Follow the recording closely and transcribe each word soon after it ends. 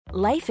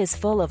Life is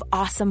full of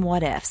awesome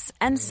what-ifs,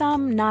 and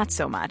some not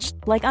so much,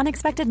 like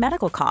unexpected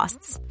medical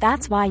costs.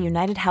 That's why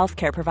United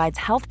Healthcare provides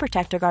Health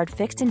Protector Guard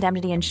fixed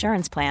indemnity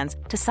insurance plans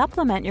to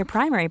supplement your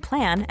primary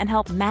plan and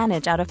help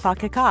manage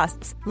out-of-pocket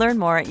costs. Learn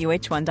more at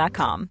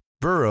uh1.com.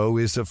 Burrow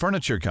is a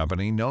furniture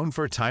company known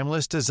for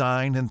timeless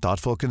design and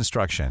thoughtful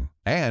construction,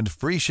 and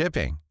free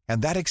shipping,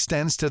 and that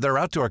extends to their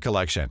outdoor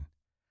collection.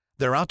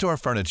 Their outdoor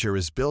furniture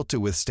is built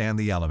to withstand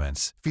the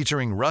elements,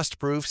 featuring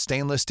rust-proof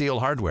stainless steel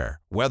hardware,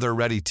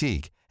 weather-ready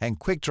teak, and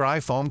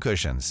quick-dry foam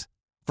cushions.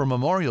 For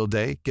Memorial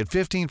Day, get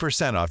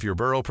 15% off your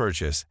Burrow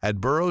purchase at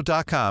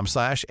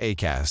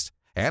burrow.com/ACAST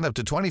and up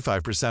to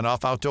 25%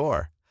 off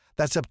outdoor.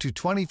 That's up to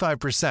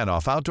 25%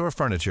 off outdoor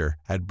furniture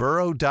at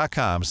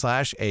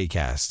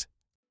burrow.com/ACAST.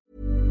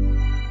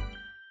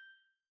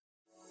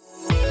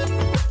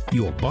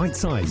 Your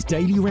bite-sized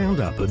daily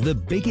roundup of the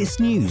biggest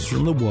news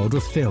from the world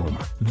of film.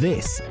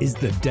 This is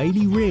The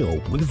Daily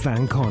Reel with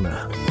Van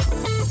Connor.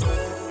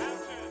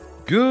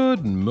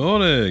 Good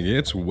morning,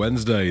 it's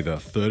Wednesday the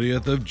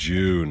 30th of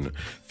June,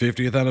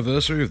 50th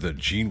anniversary of the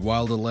Gene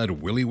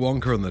Wilder-led Willy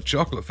Wonka and the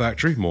Chocolate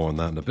Factory, more on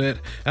that in a bit,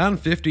 and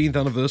 15th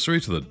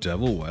anniversary to The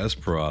Devil Wears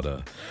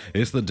Prada.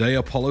 It's the day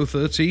Apollo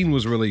 13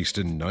 was released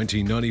in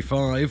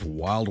 1995,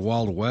 Wild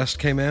Wild West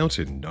came out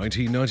in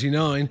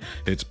 1999,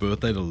 it's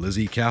birthday to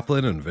Lizzie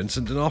Kaplan and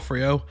Vincent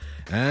D'Onofrio,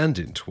 and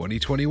in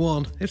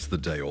 2021, it's the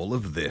day all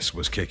of this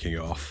was kicking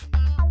off.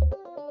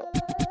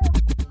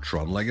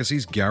 Tron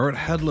Legacy's Garrett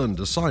Hedlund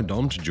has signed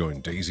on to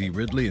join Daisy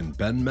Ridley and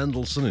Ben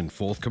Mendelsohn in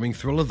forthcoming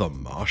thriller The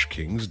Marsh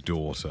King's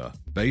Daughter.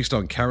 Based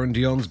on Karen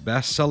Dion's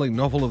best-selling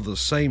novel of the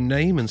same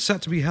name and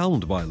set to be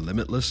helmed by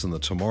Limitless and the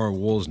Tomorrow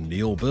War's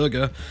Neil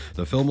Berger,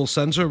 the film will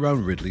centre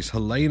around Ridley's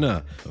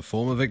Helena, a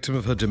former victim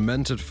of her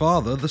demented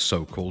father, the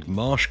so-called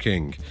Marsh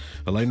King.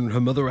 Helena and her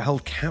mother were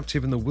held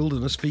captive in the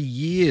wilderness for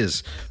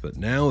years, but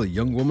now the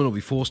young woman will be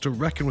forced to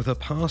reckon with her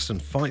past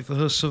and fight for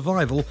her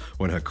survival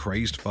when her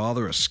crazed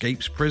father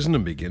escapes prison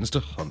and begins to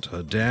hunt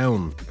her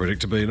down.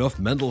 Predictably enough,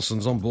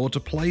 Mendelsohn's on board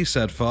to play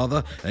said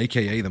father,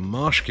 aka the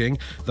Marsh King,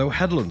 though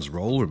Hedlund's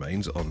role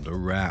remains under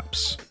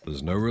wraps.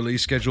 There's no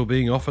release schedule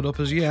being offered up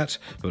as yet,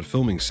 but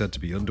filming's said to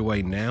be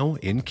underway now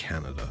in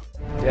Canada.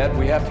 Dad,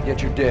 we have to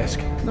get your disc.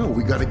 No,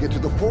 we gotta get to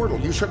the portal.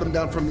 You shut them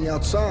down from the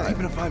outside.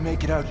 Even if I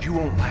make it out, you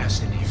won't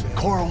last in here.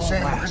 Cora won't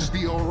Sam, last. we're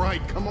gonna be all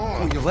right. Come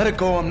on. Oh, you let it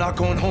go, I'm not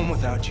going home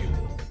without you.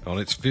 On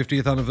its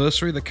 50th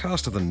anniversary, the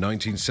cast of the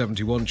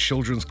 1971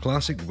 children's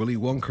classic Willy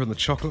Wonka and the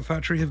Chocolate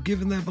Factory have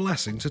given their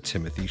blessing to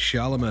Timothée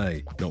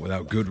Chalamet. Not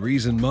without good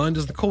reason in mind,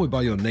 as the Call Me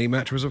By Your Name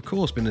actor has of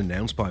course been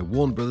announced by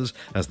Warner Brothers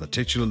as the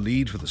titular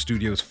lead for the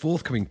studio's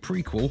forthcoming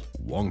prequel,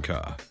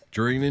 Wonka.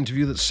 During an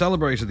interview that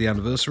celebrated the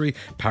anniversary,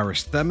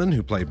 Paris Theman,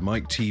 who played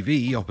Mike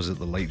TV opposite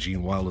the late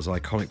Gene Wilder's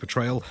iconic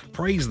portrayal,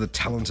 praised the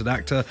talented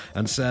actor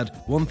and said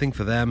one thing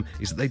for them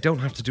is that they don't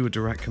have to do a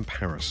direct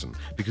comparison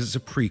because it's a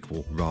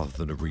prequel rather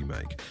than a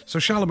remake. So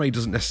Chalamet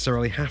doesn't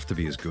necessarily have to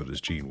be as good as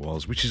Gene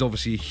was, which is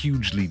obviously a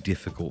hugely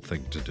difficult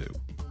thing to do.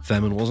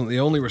 Theman wasn't the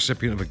only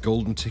recipient of a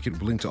golden ticket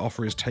willing to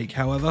offer his take,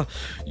 however.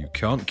 You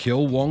can't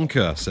kill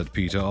Wonka, said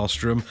Peter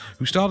Ostrom,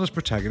 who starred as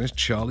protagonist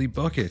Charlie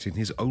Bucket in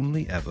his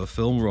only ever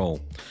film role.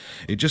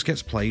 It just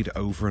gets played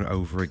over and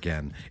over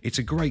again. It's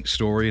a great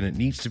story and it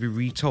needs to be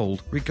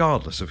retold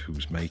regardless of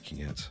who's making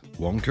it.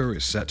 Wonka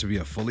is set to be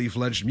a fully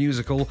fledged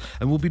musical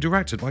and will be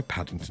directed by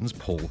Paddington's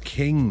Paul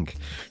King.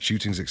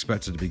 Shooting's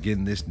expected to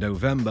begin this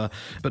November,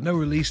 but no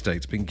release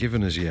date's been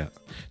given as yet.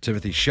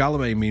 Timothée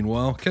Chalamet,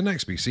 meanwhile, can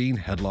next be seen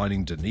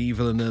headlining Denis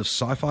Villeneuve's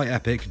sci-fi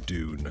epic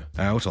Dune,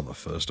 out on the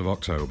 1st of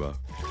October.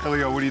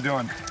 Elio, what are you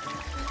doing?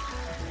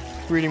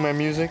 Reading my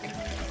music.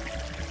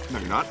 No,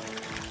 you're not.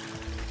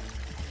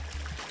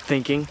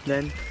 Thinking,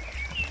 then.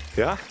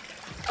 Yeah?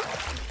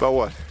 About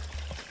what?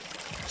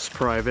 It's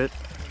private.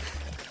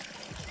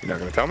 You're not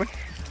gonna tell me?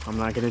 I'm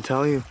not gonna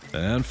tell you.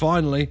 And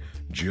finally,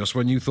 just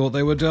when you thought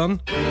they were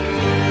done,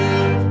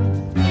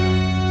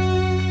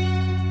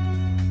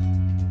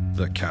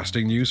 the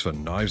casting news for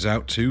Knives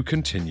Out 2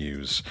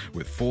 continues,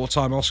 with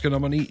four-time Oscar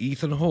nominee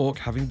Ethan Hawke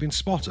having been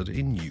spotted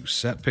in new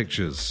set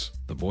pictures.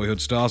 The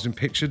Boyhood star's been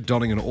pictured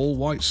donning an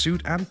all-white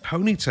suit and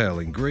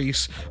ponytail in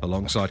Greece,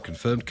 alongside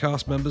confirmed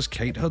cast members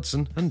Kate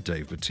Hudson and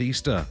Dave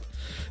Bautista.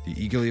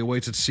 The eagerly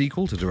awaited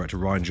sequel to director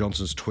Rian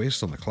Johnson's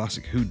twist on the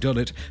classic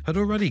Whodunit had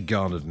already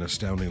garnered an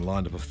astounding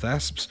lineup of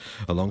thespians.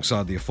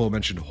 Alongside the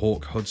aforementioned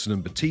Hawke, Hudson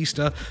and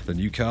Bautista, the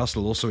new cast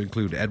will also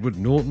include Edward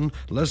Norton,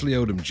 Leslie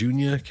Odom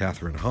Jr.,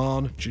 Catherine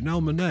Hahn,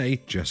 Janelle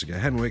Monáe, Jessica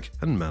Henwick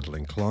and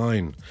Madeline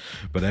Klein.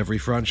 But every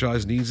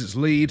franchise needs its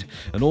lead,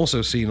 and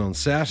also seen on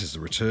set is the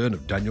return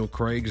of Daniel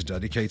Craig's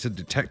dedicated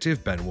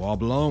detective Benoit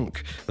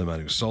Blanc, the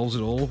man who solves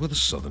it all with a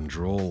southern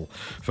drawl,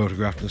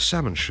 photographed in a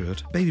salmon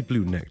shirt, baby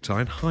blue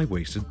necktie and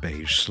high-waisted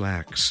beige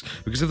slacks.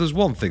 Because if there's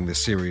one thing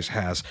this series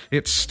has,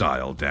 it's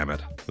style, damn it.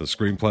 The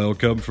screenplay will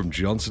come from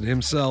Johnson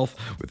himself,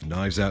 with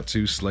Knives Out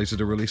 2 slated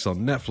to release on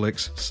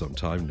Netflix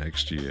sometime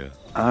next year.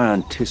 I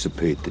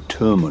anticipate the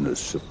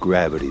terminus of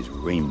Gravity's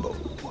Rainbow.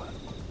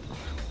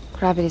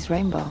 Gravity's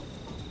Rainbow?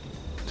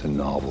 It's a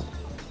novel.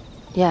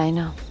 Yeah, I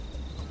know.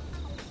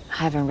 I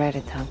haven't read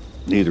it, though.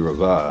 Neither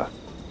have I.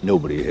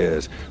 Nobody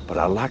has. But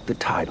I like the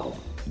title.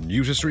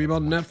 New to stream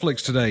on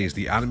Netflix today is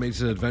the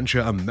animated adventure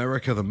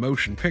America the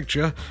Motion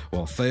Picture,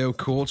 while Theo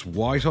Court's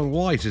White on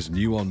White is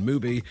new on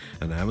Mubi,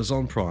 and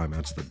Amazon Prime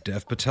adds the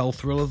Dev Patel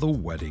thriller The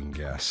Wedding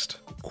Guest.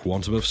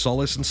 Quantum of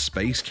Solace and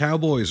Space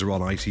Cowboys are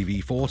on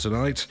ITV4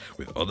 tonight,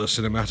 with other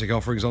cinematic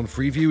offerings on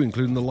Freeview,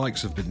 including the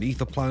likes of Beneath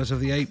the Planet of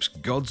the Apes,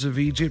 Gods of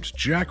Egypt,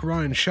 Jack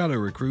Ryan Shadow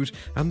Recruit,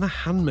 and The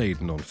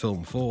Handmaiden on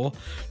Film 4,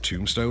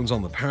 Tombstone's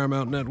on the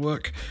Paramount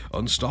Network,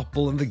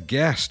 Unstoppable and The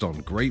Guest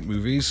on Great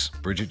Movies,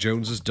 Bridget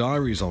Jones's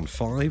Diaries on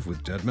 5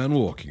 with Dead Men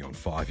Walking on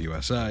 5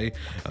 USA,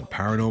 and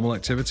Paranormal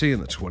Activity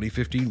and the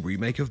 2015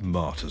 remake of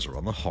Martyrs are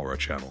on the Horror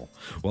Channel.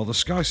 While the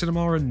Sky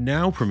Cinema and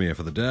Now premiere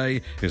for the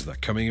day is the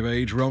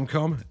coming-of-age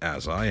rom-com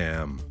As I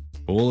Am.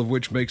 All of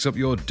which makes up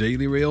your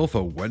Daily Reel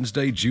for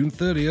Wednesday, June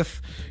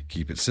 30th.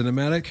 Keep it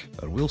cinematic,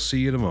 and we'll see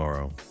you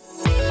tomorrow.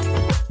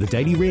 The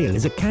Daily Reel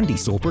is a Candy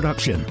Store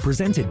production,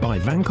 presented by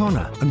Van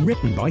Connor and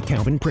written by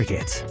Calvin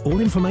Prickett.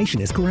 All information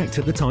is correct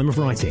at the time of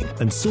writing,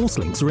 and source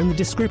links are in the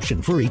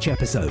description for each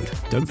episode.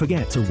 Don't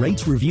forget to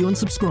rate, review and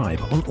subscribe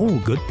on all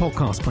good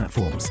podcast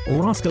platforms,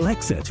 or ask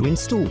Alexa to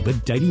install the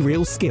Daily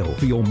Reel skill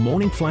for your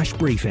morning flash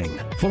briefing.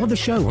 Follow the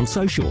show on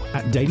social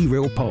at Daily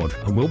Reel Pod,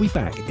 and we'll be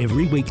back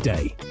every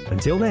weekday.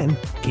 Until then,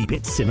 keep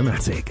it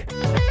cinematic.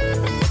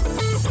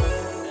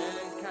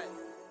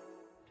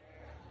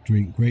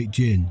 Drink great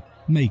gin.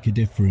 Make a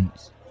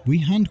difference. We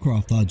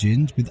handcraft our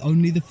gins with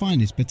only the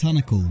finest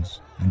botanicals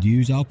and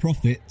use our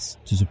profits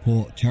to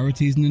support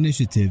charities and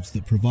initiatives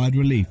that provide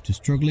relief to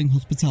struggling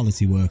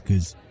hospitality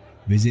workers.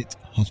 Visit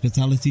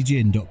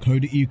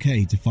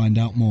hospitalitygin.co.uk to find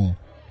out more.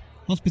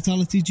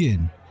 Hospitality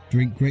Gin.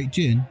 Drink great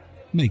gin.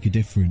 Make a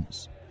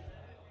difference.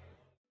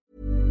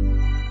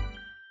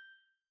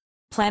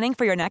 Planning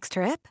for your next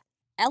trip?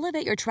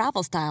 Elevate your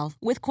travel style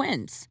with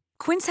Quince.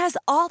 Quince has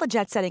all the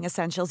jet-setting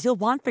essentials you'll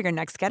want for your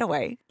next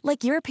getaway,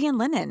 like European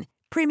linen,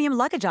 premium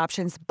luggage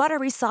options,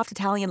 buttery soft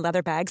Italian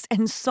leather bags,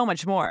 and so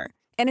much more.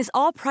 And is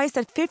all priced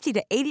at 50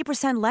 to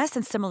 80% less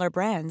than similar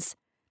brands.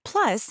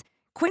 Plus,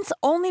 Quince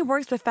only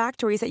works with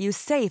factories that use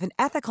safe and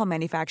ethical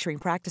manufacturing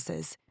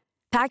practices.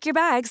 Pack your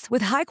bags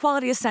with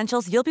high-quality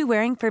essentials you'll be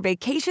wearing for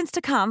vacations to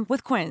come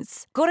with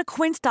Quince. Go to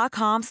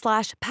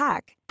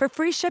quince.com/pack for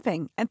free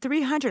shipping and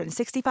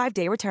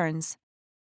 365-day returns.